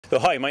So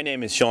hi, my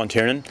name is Sean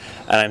Tiernan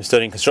and I'm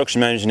studying Construction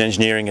Management and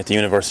Engineering at the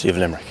University of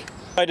Limerick.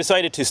 I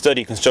decided to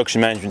study Construction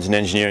Management and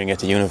Engineering at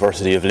the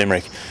University of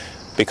Limerick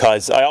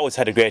because I always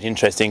had a great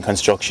interest in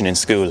construction in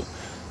school.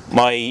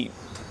 My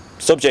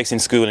subjects in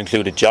school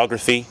included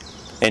geography,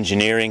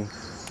 engineering,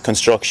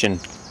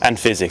 construction and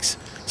physics,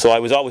 so I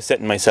was always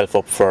setting myself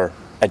up for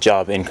a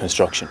job in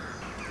construction.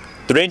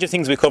 The range of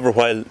things we cover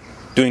while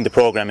doing the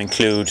programme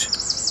include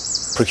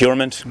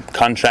procurement,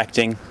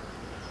 contracting,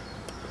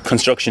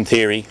 construction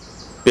theory,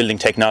 building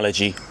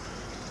technology.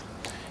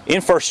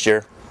 In first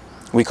year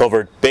we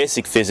covered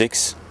basic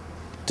physics,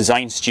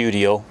 design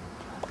studio,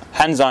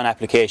 hands-on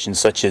applications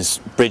such as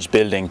bridge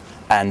building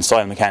and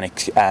soil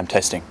mechanics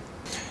testing.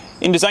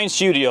 In design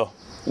studio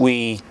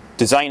we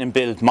design and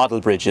build model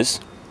bridges,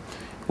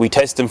 we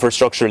test them for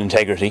structural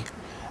integrity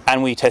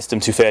and we test them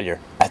to failure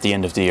at the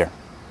end of the year.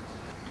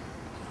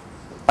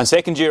 On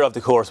second year of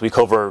the course we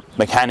cover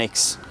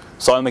mechanics,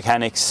 soil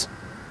mechanics,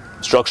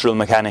 structural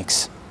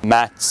mechanics,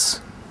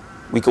 maths.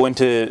 We go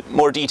into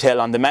more detail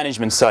on the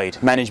management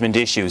side, management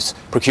issues,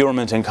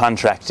 procurement and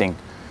contracting,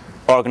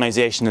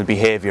 organisational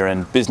behaviour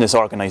and business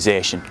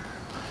organisation.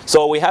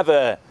 So we have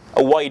a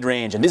wide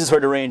range, and this is where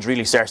the range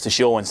really starts to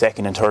show in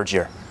second and third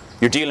year.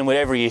 You're dealing with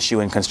every issue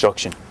in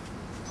construction.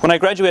 When I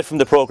graduate from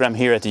the programme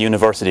here at the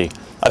university,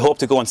 I hope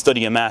to go and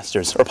study a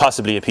master's or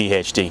possibly a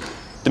PhD.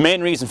 The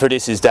main reason for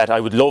this is that I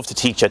would love to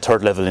teach at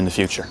third level in the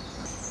future.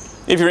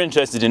 If you're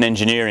interested in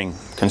engineering,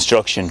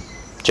 construction,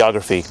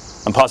 geography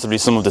and possibly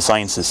some of the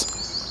sciences,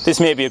 this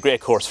may be a great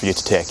course for you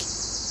to take.